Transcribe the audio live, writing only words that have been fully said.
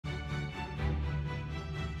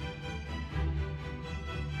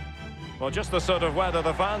Well, just the sort of weather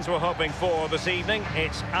the fans were hoping for this evening.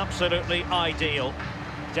 It's absolutely ideal.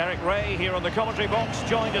 Derek Ray here on the commentary box,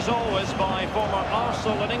 joined as always by former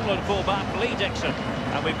Arsenal and England fullback Lee Dixon.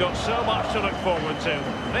 And we've got so much to look forward to.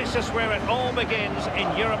 This is where it all begins in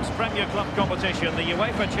Europe's Premier Club competition, the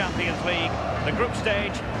UEFA Champions League, the group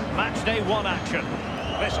stage, match day 1 action.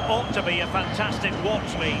 This ought to be a fantastic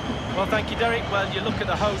watch, Lee. Well, thank you, Derek. Well, you look at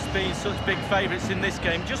the hosts being such big favourites in this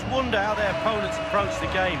game. Just wonder how their opponents approach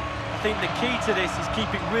the game. I think the key to this is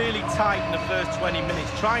keep it really tight in the first 20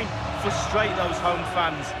 minutes. Try and frustrate those home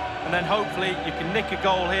fans. And then hopefully you can nick a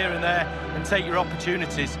goal here and there and take your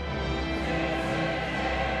opportunities.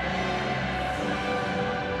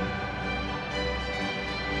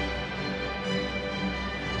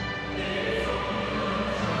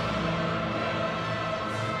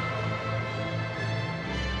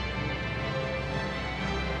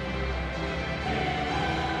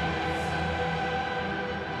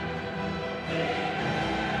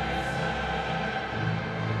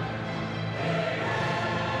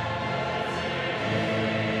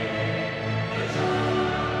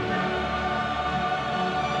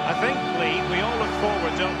 We all look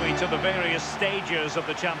forward, don't we, to the various stages of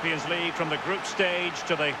the Champions League, from the group stage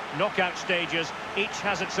to the knockout stages. Each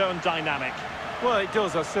has its own dynamic. Well, it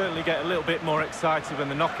does. I certainly get a little bit more excited when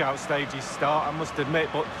the knockout stages start, I must admit.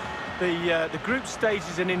 But the group stage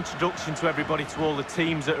is an introduction to everybody, to all the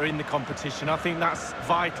teams that are in the competition. I think that's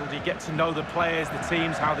vital. You get to know the players, the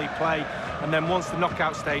teams, how they play. And then once the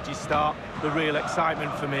knockout stages start, the real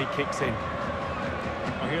excitement for me kicks in.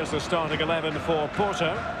 Well, here's the starting 11 for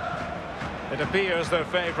Porto. It appears they're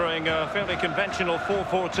favouring a fairly conventional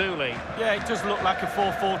 4-4-2, Lee. Yeah, it does look like a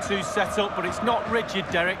 4-4-2 setup, but it's not rigid,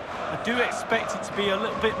 Derek. I do expect it to be a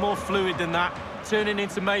little bit more fluid than that, turning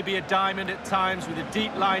into maybe a diamond at times with a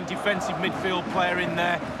deep-line defensive midfield player in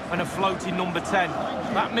there and a floating number 10.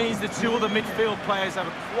 That means the two other midfield players are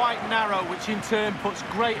quite narrow, which in turn puts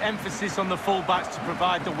great emphasis on the full-backs to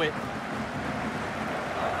provide the width.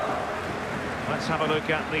 Let's have a look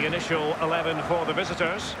at the initial 11 for the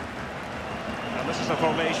visitors. And this is a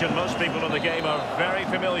formation most people in the game are very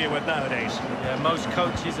familiar with nowadays. Yeah, most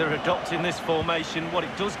coaches are adopting this formation. What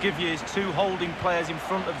it does give you is 2 holding players in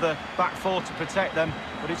front of the back 4 to protect them,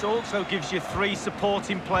 but it also gives you 3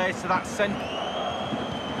 supporting players to that centre.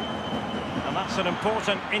 And that's an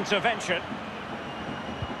important intervention.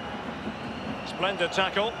 Splendid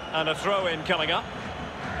tackle and a throw-in coming up.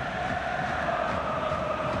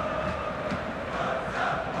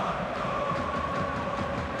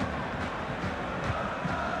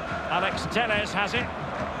 Alex Telles has it.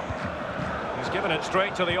 He's given it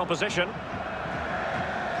straight to the opposition.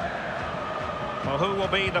 Well, who will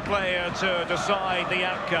be the player to decide the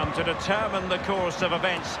outcome, to determine the course of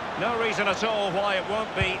events? No reason at all why it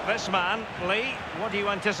won't be this man. Lee, what do you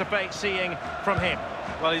anticipate seeing from him?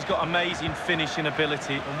 Well, he's got amazing finishing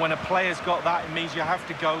ability, and when a player's got that, it means you have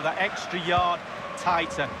to go that extra yard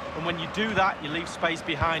tighter. And when you do that, you leave space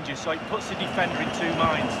behind you, so it puts the defender in 2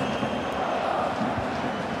 minds.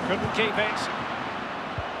 Couldn't keep it.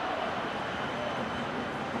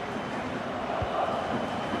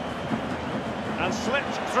 And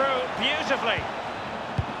slipped through beautifully.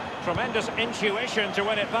 Tremendous intuition to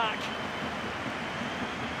win it back.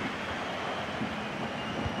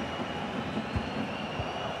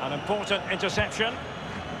 An important interception.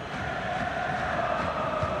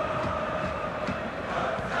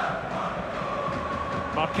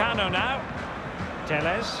 Marcano now.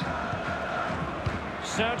 Telles.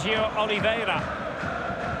 Sergio Oliveira.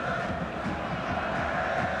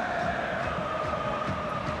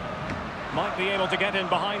 Might be able to get in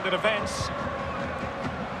behind the defence.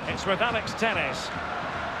 It's with Alex Telles.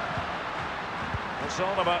 It's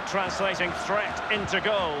all about translating threat into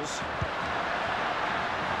goals.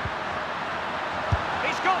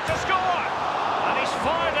 He's got to score! And he's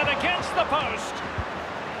fired it against the post.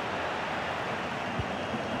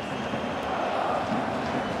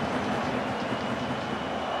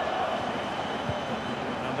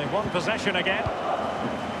 They've won possession again.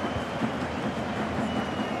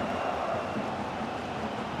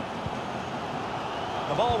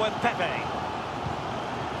 The ball with Pepe.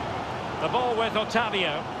 The ball with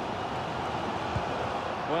Otavio.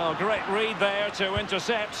 Well, great read there to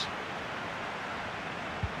intercept.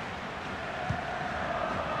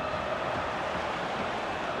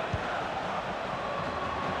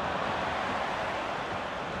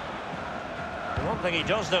 The one thing he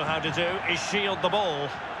does know how to do is shield the ball.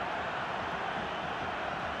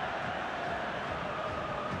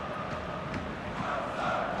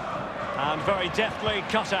 And very deftly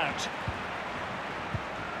cut out.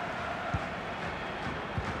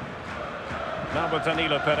 Now with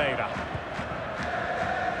Danilo Pereira.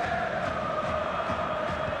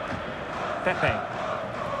 Pepe.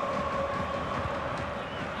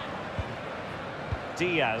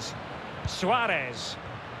 Diaz. Suarez.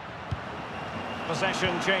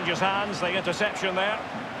 Possession changes hands, the interception there.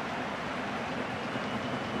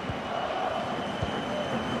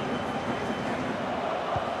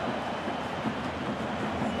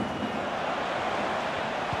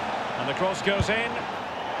 And the cross goes in.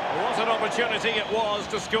 What an opportunity it was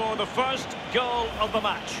to score the first goal of the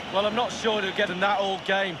match. Well, I'm not sure he'll get in that all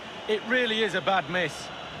game. It really is a bad miss.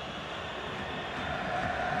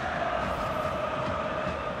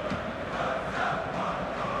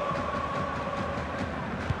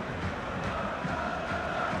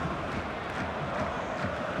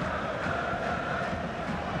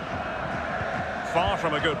 Far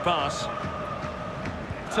from a good pass.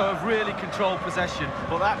 So have really controlled possession,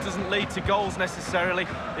 but that doesn't lead to goals necessarily.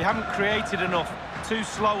 They haven't created enough. Too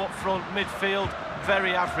slow up front, midfield,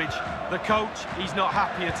 very average. The coach, he's not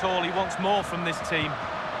happy at all. He wants more from this team.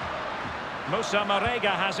 Musa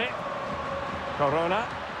Marega has it. Corona.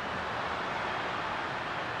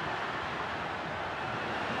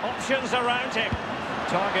 Options around him.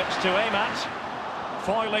 Targets to aim at.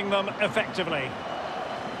 Foiling them effectively.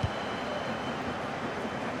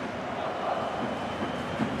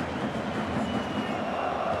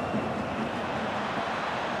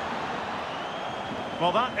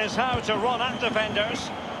 Well, that is how to run at defenders.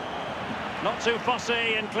 Not too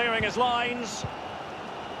fussy in clearing his lines.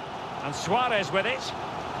 And Suarez with it.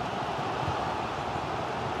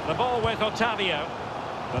 The ball with Otavio.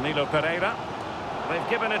 Danilo Pereira. They've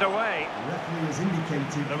given it away.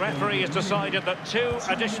 The referee has decided that 2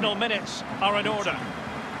 additional minutes are in order.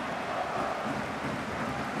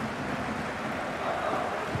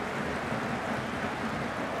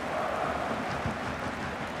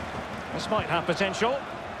 This might have potential.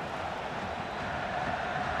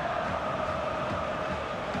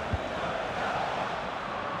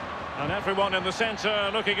 And everyone in the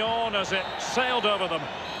centre looking on as it sailed over them.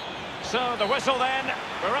 So the whistle then,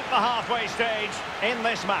 we're at the halfway stage in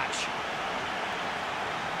this match.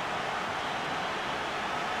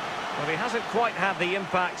 Well, he hasn't quite had the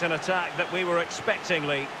impact and attack that we were expecting,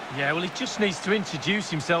 Lee. Yeah, well, he just needs to introduce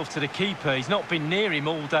himself to the keeper. He's not been near him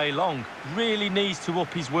all day long. Really needs to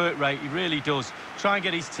up his work rate, he really does. Try and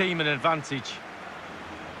get his team an advantage.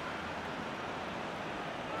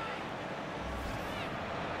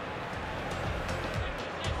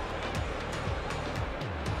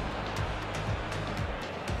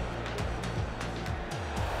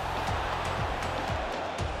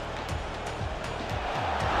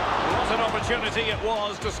 Opportunity it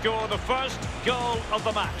was to score the first goal of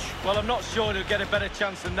the match. Well, I'm not sure he'll get a better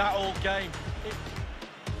chance than that all game.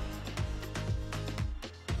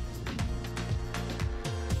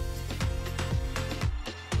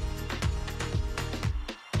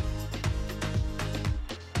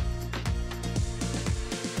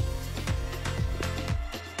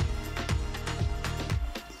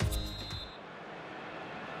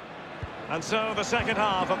 And so the second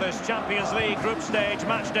half of this Champions League group stage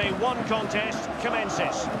matchday 1 contest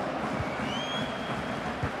commences.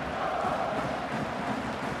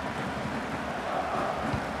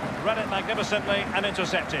 Read it magnificently and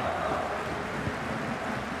intercepted.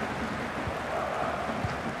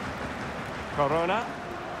 Corona.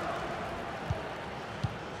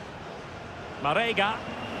 Marega.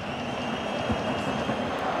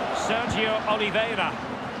 Sergio Oliveira.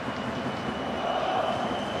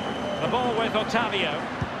 The ball with Otavio.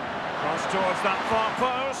 Cross towards that far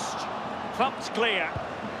post. Thumped clear.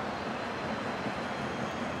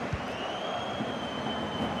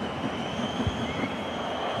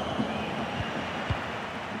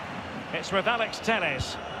 It's with Alex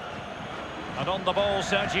Telles. And on the ball,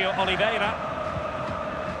 Sergio Oliveira.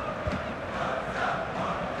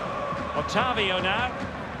 Otavio now.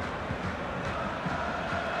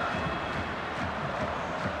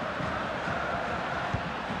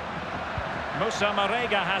 Musa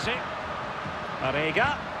Marega has it.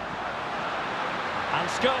 Marega. And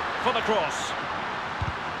scope for the cross.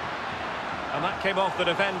 And that came off the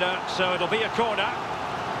defender, so it'll be a corner.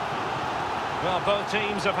 Well, both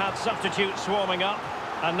teams have had substitutes swarming up,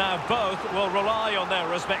 and now both will rely on their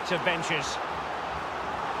respective benches.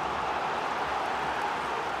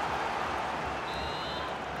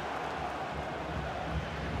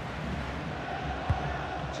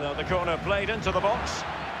 So the corner played into the box.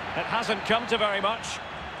 It hasn't come to very much.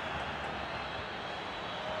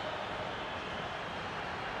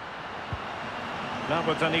 Now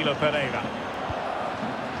with Danilo Pereira.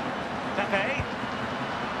 Pepe.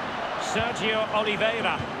 Sergio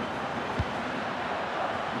Oliveira.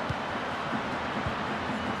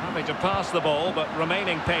 Happy to pass the ball, but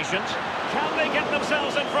remaining patient. Can they get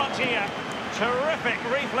themselves in front here? Terrific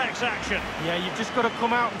reflex action. Yeah, you've just got to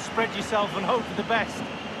come out and spread yourself and hope for the best.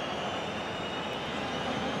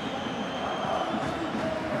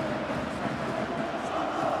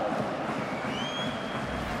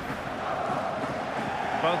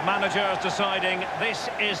 Both managers deciding this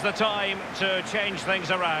is the time to change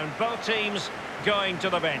things around. Both teams going to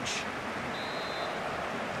the bench.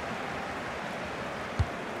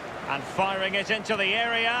 And firing it into the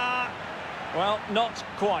area. Well, not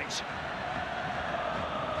quite.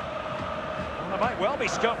 Well, there might well be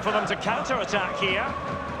scope for them to counter-attack here.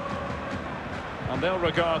 And they'll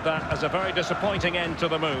regard that as a very disappointing end to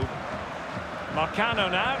the move.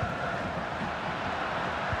 Marcano now.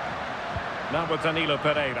 Now with Danilo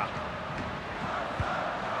Pereira.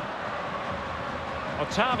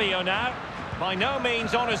 Otavio now. By no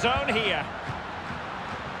means on his own here.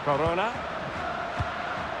 Corona.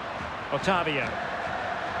 Otavio.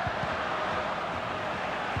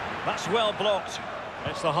 That's well blocked.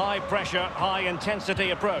 It's the high-pressure, high-intensity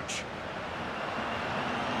approach.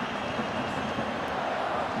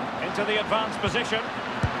 Into the advanced position.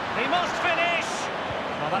 He must finish!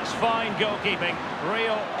 Well, that's fine goalkeeping.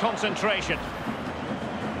 Real concentration.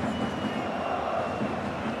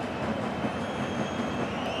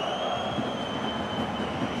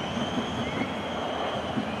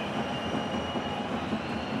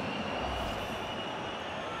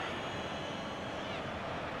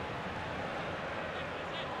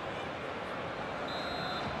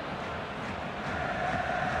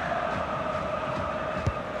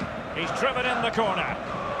 He's driven in the corner.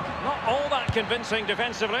 Not all that convincing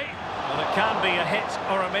defensively. Well, it can be a hit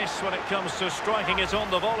or a miss when it comes to striking it on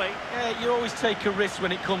the volley. Yeah, you always take a risk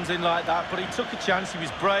when it comes in like that, but he took a chance, he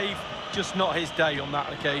was brave, just not his day on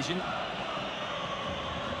that occasion.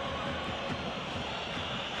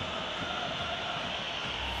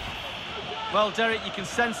 Well, Derek, you can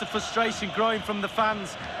sense the frustration growing from the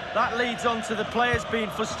fans. That leads on to the players being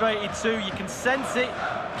frustrated too. You can sense it.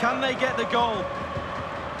 Can they get the goal?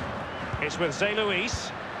 It's with Zé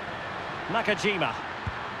Luis. Nakajima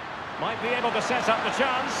might be able to set up the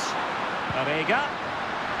chance. Arega.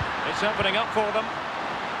 It's opening up for them.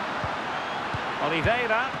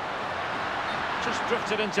 Oliveira just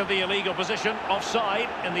drifted into the illegal position, offside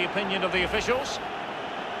in the opinion of the officials.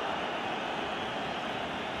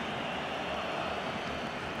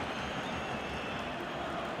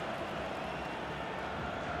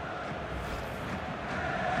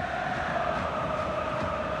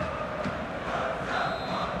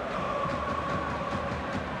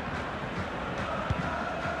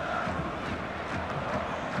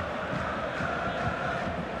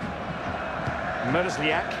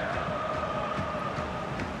 Merzliak.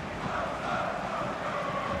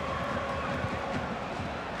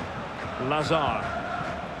 Lazar.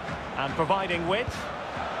 And providing width.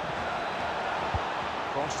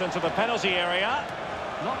 Crossed into the penalty area.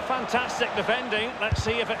 Not fantastic defending. Let's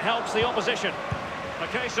see if it helps the opposition. A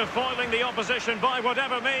case of foiling the opposition by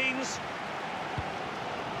whatever means.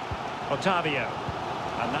 Otavio.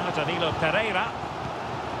 And now Danilo Pereira.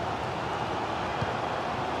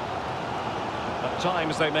 At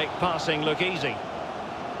times they make passing look easy.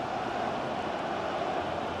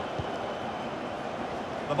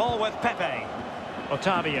 The ball with Pepe.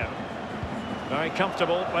 Otavio. Very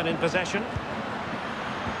comfortable when in possession.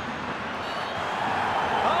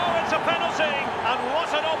 Oh, it's a penalty! And what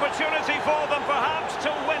an opportunity for them perhaps to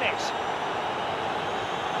win it.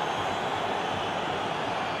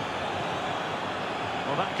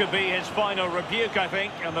 Well, that could be his final rebuke, I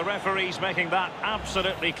think, and the referee's making that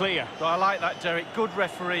absolutely clear. Well, I like that, Derek. Good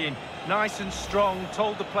refereeing. Nice and strong,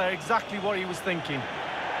 told the player exactly what he was thinking.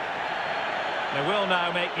 They will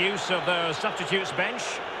now make use of their substitutes bench.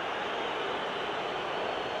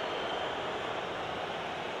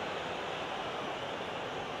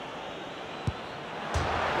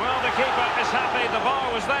 Well, the keeper is happy the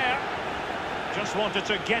bar was there. Just wanted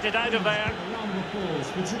to get it out of there.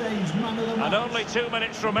 And only 2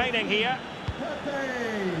 minutes remaining here.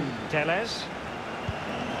 Teles.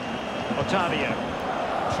 Otavio.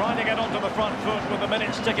 Trying to get onto the front foot with the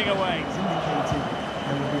minutes ticking away.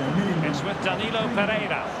 It's with Danilo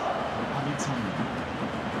Pereira.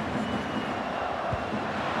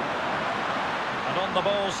 And on the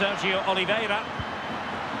ball, Sergio Oliveira.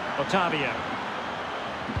 Otavio.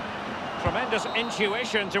 Tremendous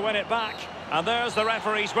intuition to win it back. And there's the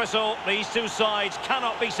referee's whistle. These two sides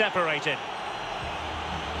cannot be separated.